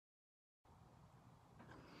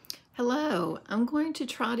Hello, I'm going to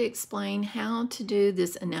try to explain how to do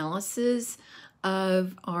this analysis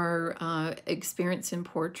of our experience in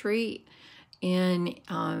poetry. And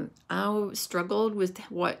I struggled with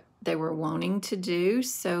what they were wanting to do.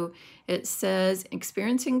 So it says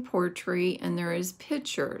experiencing poetry and there is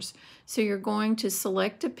pictures. So you're going to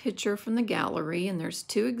select a picture from the gallery and there's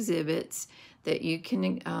two exhibits that you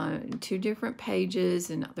can, two different pages,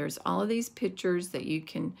 and there's all of these pictures that you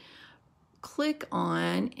can click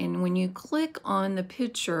on, and when you click on the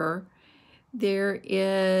picture, there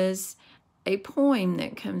is a poem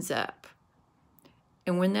that comes up.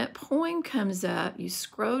 And when that poem comes up, you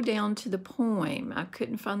scroll down to the poem. I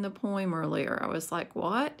couldn't find the poem earlier. I was like,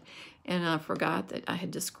 what? And I forgot that I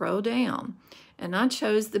had to scroll down. And I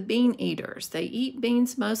chose the bean eaters. They eat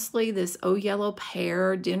beans mostly. This Oh Yellow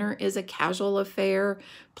Pear, dinner is a casual affair.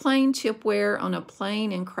 Plain chipware on a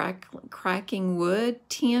plain and cracking wood,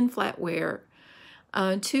 tin flatware.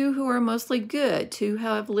 Two who are mostly good, two who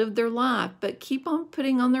have lived their life, but keep on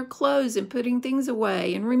putting on their clothes and putting things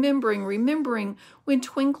away and remembering when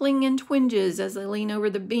twinkling and twinges as they lean over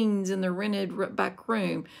the beans in the rented back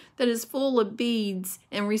room that is full of beads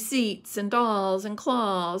and receipts and dolls and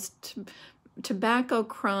claws, tobacco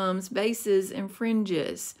crumbs, vases and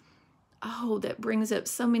fringes. Oh, that brings up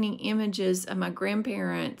so many images of my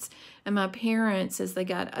grandparents and my parents as they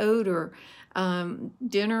got older.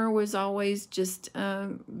 Dinner was always just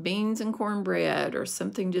beans and cornbread or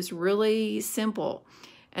something just really simple.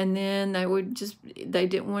 And then they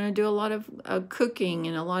didn't want to do a lot of cooking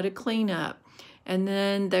and a lot of cleanup. And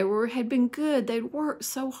then had been good. They'd worked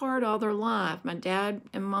so hard all their life. My dad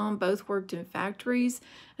and mom both worked in factories,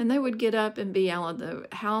 and they would get up and be out of the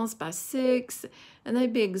house by 6, and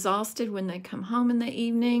they'd be exhausted when they come home in the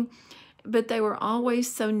evening. But they were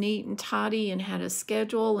always so neat and tidy and had a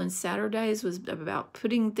schedule, and Saturdays was about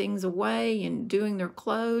putting things away and doing their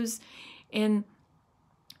clothes, and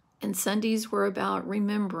Sundays were about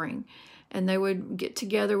remembering. And they would get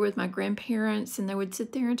together with my grandparents and they would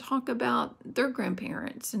sit there and talk about their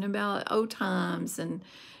grandparents and about old times and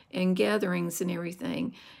gatherings and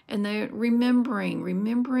everything. And they're remembering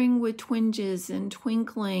with twinges and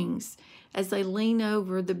twinklings as they lean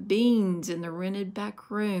over the beans in the rented back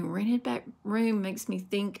room. Rented back room makes me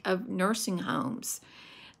think of nursing homes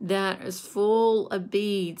that is full of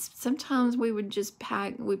beads. Sometimes we would just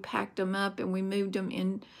packed them up and we moved them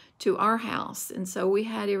into our house. And so we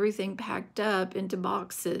had everything packed up into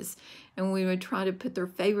boxes, and we would try to put their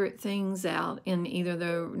favorite things out in either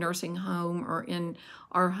the nursing home or in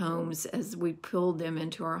our homes as we pulled them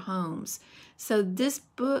into our homes. So this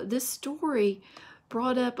story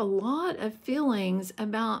brought up a lot of feelings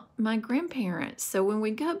about my grandparents. So when we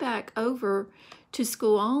go back over to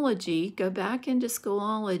Schoolology, go back into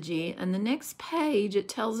Schoolology, and the next page, it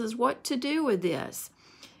tells us what to do with this.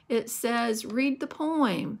 It says, read the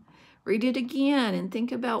poem, read it again, and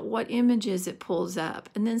think about what images it pulls up,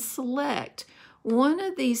 and then select one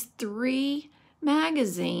of these 3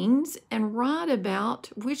 magazines and write about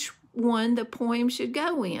which one the poem should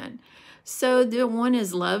go in. So the one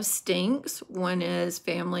is Love Stinks, one is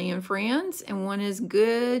Family and Friends, and one is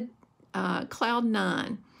Good Cloud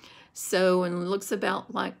 9. So, and it looks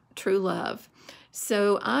about like true love.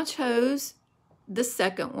 So I chose the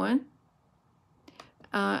second one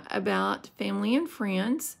about family and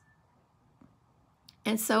friends.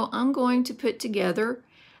 And so I'm going to put together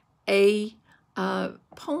a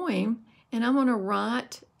poem, and I'm going to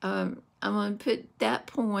write, I'm going to put that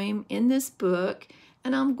poem in this book,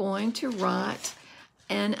 and I'm going to write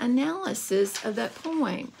an analysis of that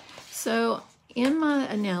poem. So in my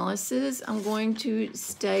analysis, I'm going to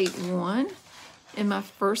state in my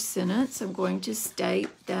first sentence, I'm going to state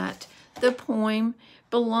that the poem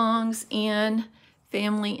belongs in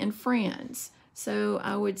family and friends. So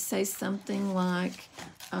I would say something like,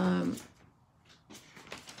 in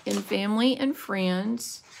family and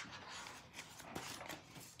friends,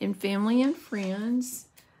 in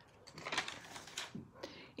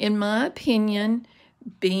my opinion,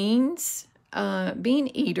 bean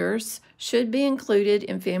eaters should be included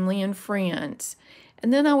in family and friends.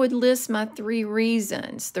 And then I would list my 3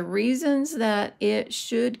 reasons. The reasons that it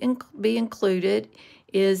should be included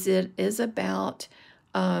is it is about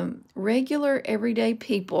regular everyday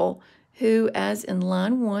people who, as in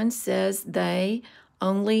line 1 says, they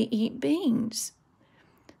only eat beans.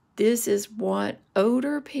 This is what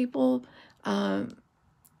older people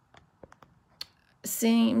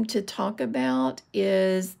seem to talk about,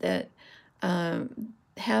 is that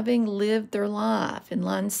having lived their life in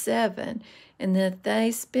line 7, and that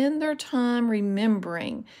they spend their time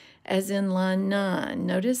remembering, as in line 9.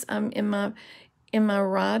 Notice I'm in my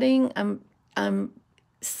writing, I'm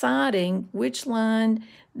deciding which line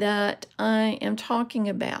that I am talking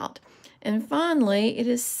about. And finally, it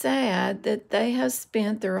is sad that they have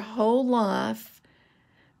spent their whole life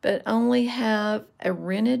but only have a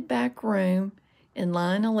rented back room in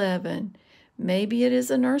line 11. Maybe it is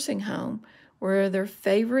a nursing home where their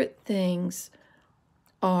favorite things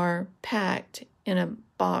are packed in a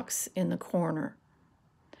box in the corner.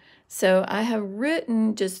 So I have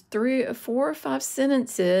written just 4 or 5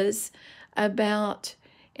 sentences about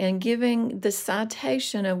and giving the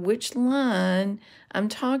citation of which line I'm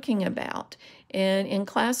talking about. And in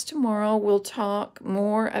class tomorrow, we'll talk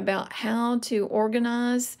more about how to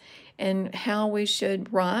organize and how we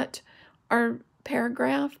should write our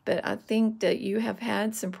paragraph. But I think that you have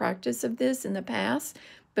had some practice of this in the past,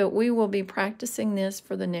 but we will be practicing this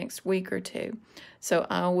for the next week or two. So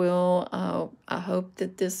I hope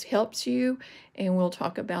that this helps you, and we'll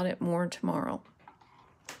talk about it more tomorrow.